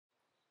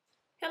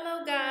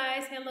Hello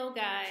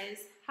guys.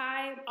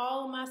 Hi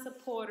all of my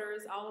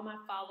supporters, all of my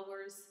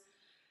followers.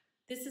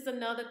 This is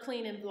another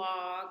cleaning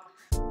vlog.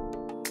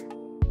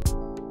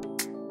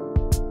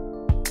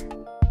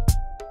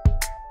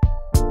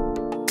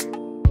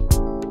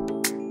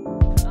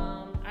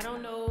 I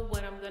don't know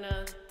what I'm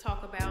gonna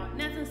talk about,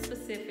 nothing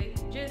specific,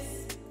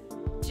 just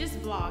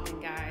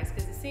vlogging, guys,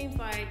 because it seems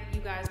like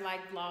you guys like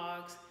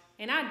vlogs,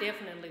 and I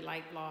definitely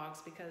like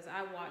vlogs because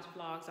I watch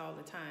vlogs all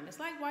the time. It's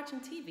like watching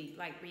TV,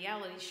 like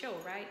reality show,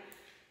 right?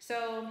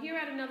 So here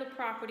at another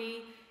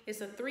property, it's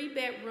a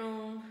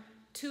 3-bedroom,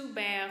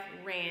 2-bath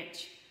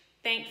ranch.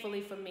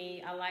 Thankfully for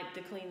me, I like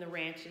to clean the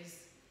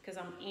ranches because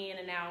I'm in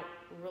and out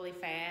really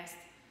fast.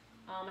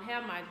 I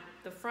have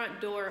the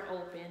front door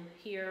open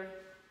here,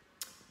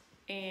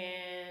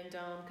 and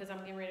because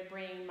I'm getting ready to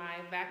bring my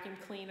vacuum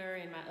cleaner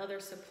and my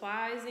other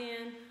supplies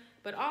in.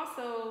 But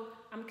also,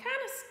 I'm kind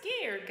of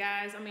scared,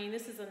 guys. I mean,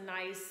 this is a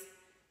nice,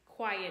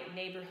 quiet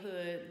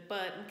neighborhood,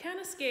 but I'm kind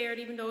of scared,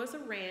 even though it's a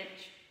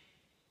ranch.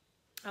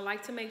 I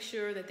like to make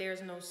sure that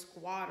there's no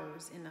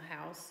squatters in the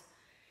house.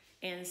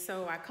 And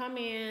so I come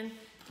in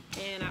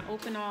and I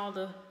open all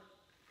the,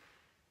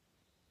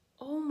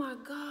 oh my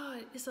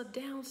God, it's a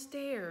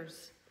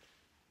downstairs.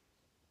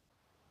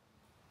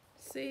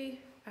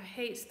 See, I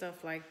hate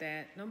stuff like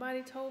that.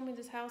 Nobody told me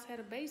this house had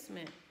a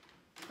basement.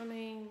 I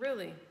mean,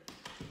 really,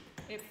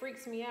 it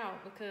freaks me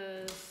out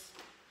because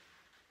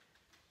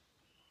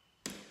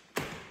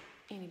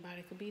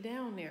anybody could be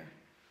down there.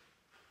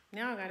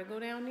 Now I gotta go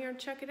down there and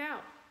check it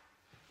out.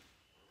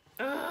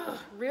 Ugh,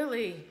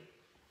 really?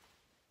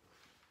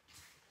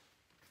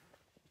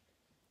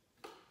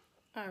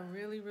 I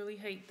really, really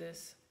hate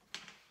this.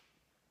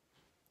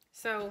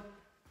 So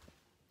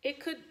it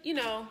could,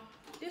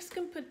 this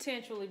can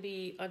potentially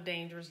be a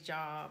dangerous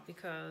job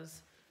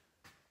because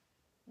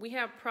we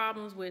have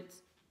problems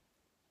with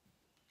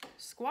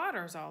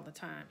squatters all the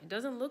time. It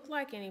doesn't look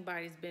like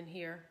anybody's been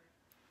here,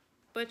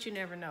 but you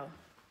never know.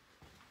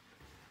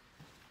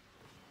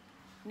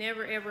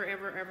 Never, ever,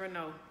 ever, ever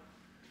know.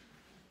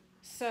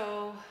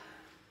 So,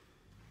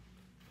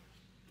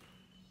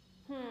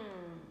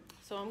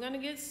 so I'm gonna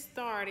get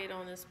started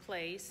on this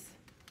place,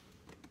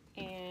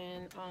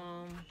 and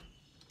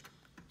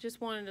just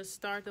wanted to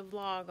start the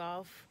vlog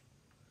off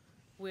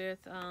with,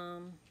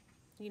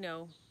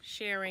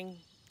 sharing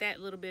that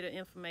little bit of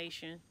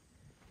information.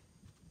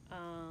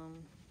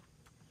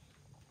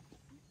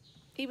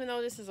 Even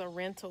though this is a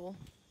rental,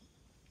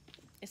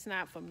 it's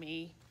not for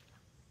me.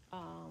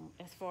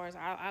 As far as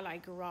I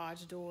like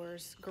garage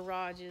doors,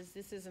 garages.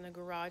 This isn't a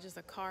garage, it's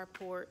a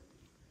carport.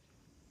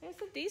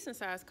 It's a decent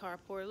sized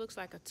carport. It looks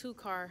like a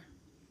 2-car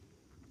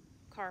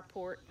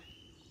carport.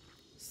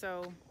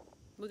 So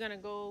we're gonna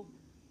go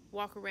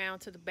walk around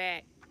to the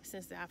back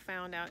since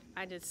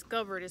I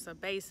discovered it's a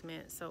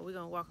basement. So we're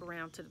gonna walk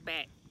around to the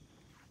back.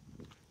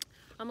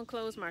 I'm gonna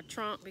close my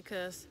trunk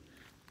because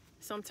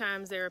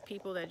sometimes there are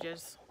people that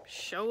just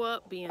show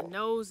up being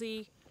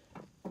nosy.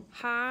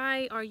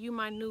 Hi, are you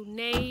my new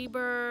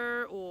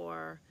neighbor?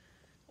 Or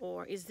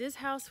is this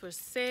house for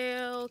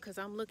sale? Because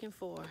I'm looking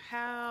for a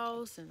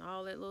house and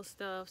all that little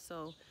stuff.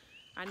 So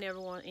I never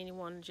want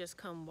anyone to just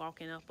come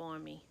walking up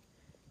on me.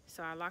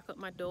 So I lock up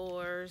my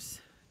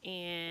doors,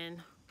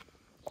 and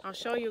I'll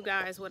show you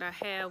guys what I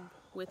have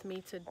with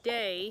me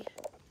today.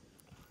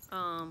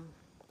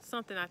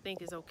 Something I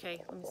think is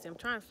okay. Let me see, I'm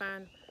trying to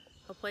find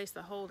a place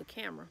to hold the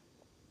camera.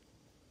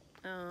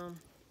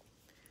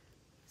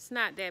 It's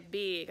not that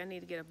big. I need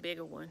to get a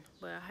bigger one.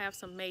 But I have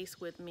some mace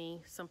with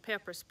me, some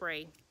pepper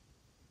spray, in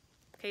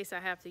case I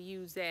have to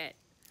use that.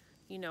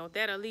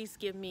 That'll at least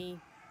give me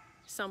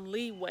some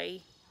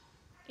leeway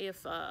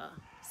if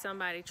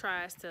somebody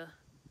tries to,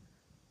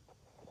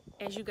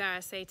 as you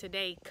guys say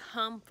today,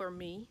 come for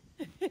me.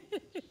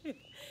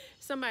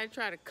 Somebody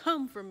try to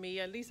come for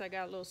me, at least I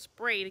got a little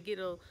spray to get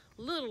a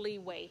little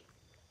leeway.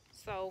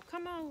 So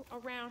come on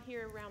around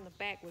here, around the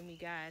back with me,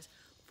 guys.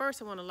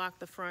 First, I want to lock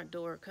the front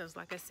door because,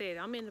 like I said,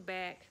 I'm in the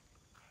back.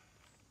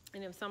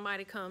 And if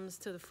somebody comes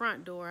to the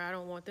front door, I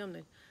don't want them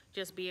to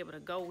just be able to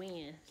go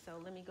in. So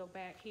let me go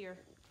back here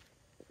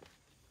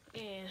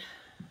and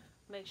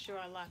make sure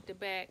I lock the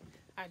back.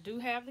 I do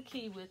have the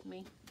key with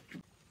me.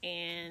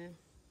 And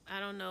I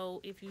don't know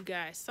if you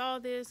guys saw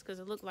this because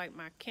it looked like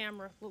my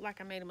camera, looked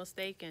like I made a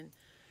mistake and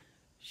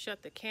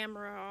shut the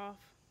camera off.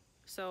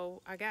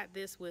 So I got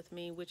this with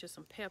me, which is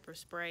some pepper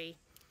spray.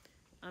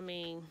 I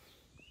mean,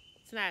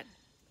 it's not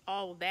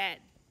all that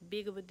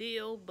big of a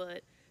deal,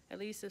 but at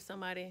least if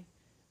somebody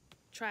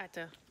tried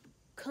to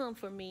come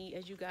for me,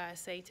 as you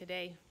guys say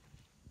today,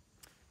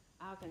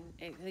 I can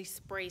at least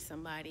spray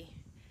somebody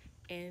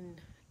and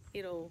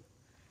it'll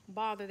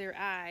bother their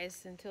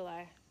eyes until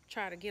I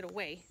try to get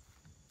away.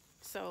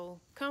 So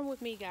come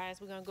with me, guys.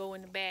 We're gonna go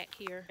in the back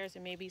here.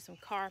 There may be some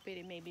carpet.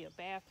 It may be a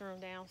bathroom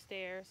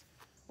downstairs.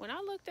 When I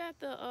looked at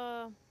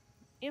the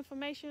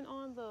information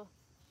on the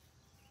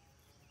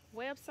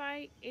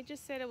website, it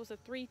just said it was a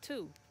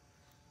 3-2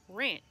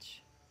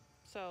 ranch.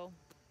 So,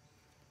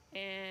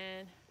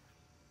 and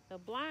the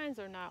blinds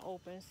are not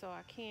open, so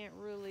I can't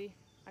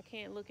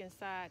look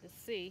inside to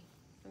see.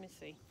 Let me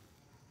see.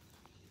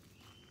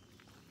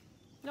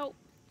 Nope.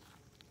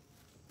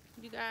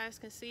 You guys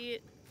can see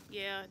it.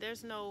 Yeah,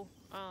 there's no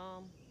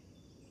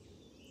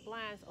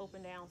blinds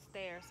open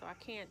downstairs, so I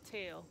can't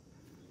tell.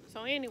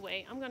 So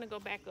anyway, I'm gonna go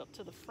back up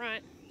to the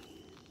front.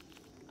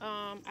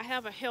 I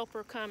have a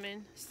helper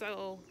coming,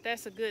 so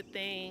that's a good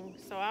thing.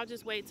 So I'll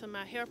just wait till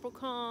my helper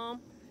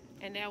come,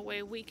 and that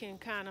way we can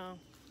kind of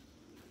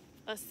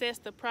assess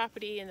the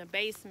property in the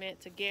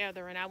basement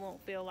together, and I won't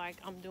feel like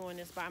I'm doing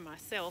this by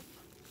myself.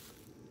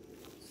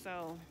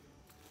 So,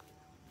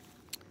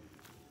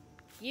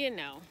 you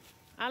know,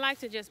 I like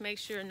to just make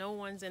sure no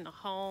one's in the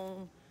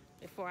home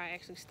before I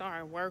actually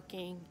start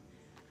working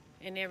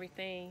and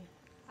everything.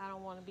 I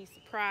don't want to be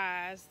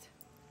surprised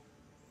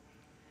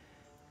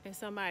and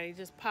somebody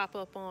just pop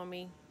up on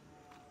me.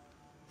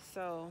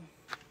 So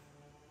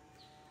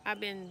I've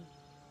been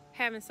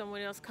having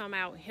someone else come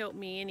out and help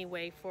me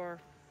anyway for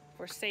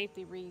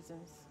safety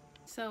reasons.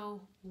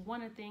 So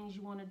one of the things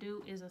you want to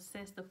do is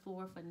assess the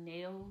floor for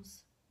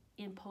nails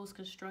in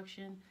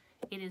post-construction.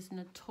 It is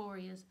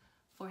notorious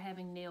for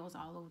having nails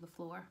all over the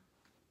floor.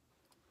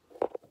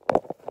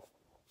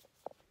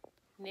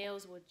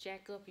 Nails will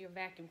jack up your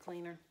vacuum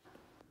cleaner.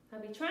 I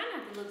be trying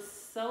not to look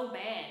so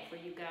bad for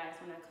you guys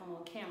when I come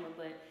on camera,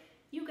 but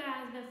you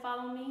guys been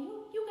following me.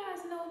 You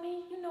guys know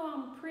me. You know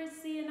I'm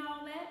prissy and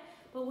all that.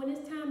 But when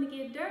it's time to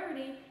get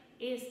dirty,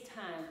 it's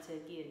time to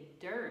get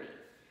dirty.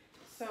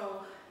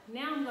 So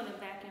now I'm gonna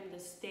vacuum the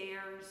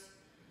stairs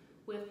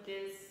with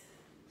this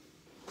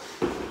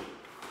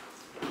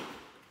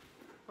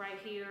right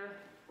here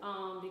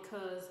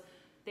because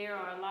there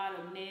are a lot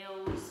of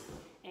nails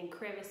and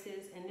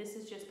crevices, and this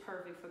is just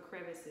perfect for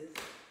crevices.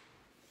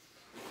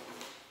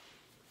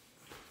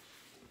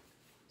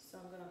 So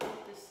I'm gonna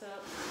hook this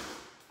up.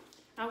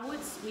 I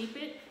would sweep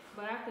it,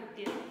 but I could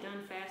get it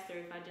done faster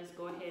if I just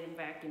go ahead and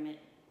vacuum it.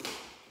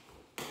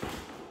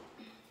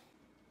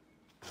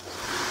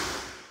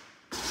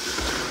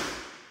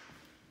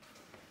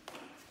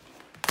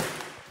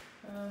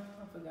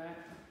 I forgot.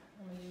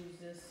 I'm gonna use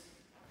this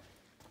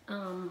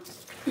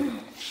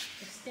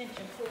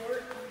extension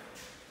cord.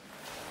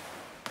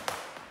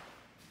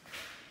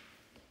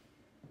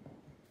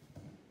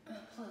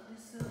 I'll plug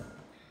this up.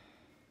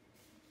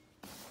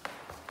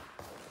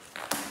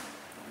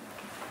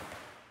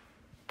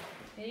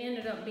 It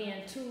ended up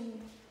being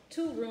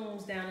two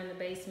rooms down in the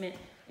basement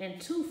and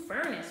 2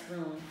 furnace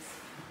rooms.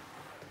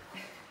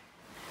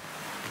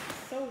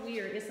 So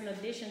weird. It's an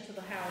addition to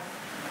the house.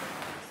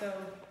 So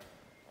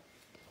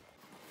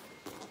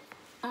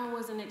I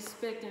wasn't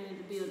expecting it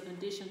to be an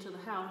addition to the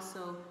house,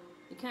 so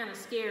it kind of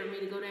scared me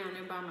to go down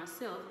there by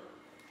myself.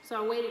 So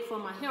I waited for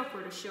my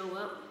helper to show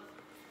up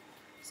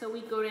so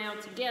we go down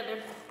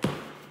together.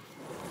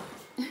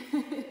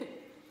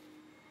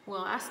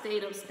 Well, I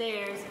stayed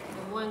upstairs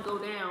and one go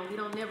down. We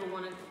don't never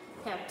want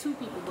to have 2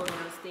 people go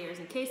downstairs.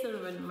 In case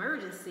of an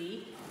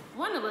emergency,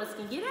 one of us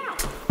can get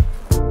out.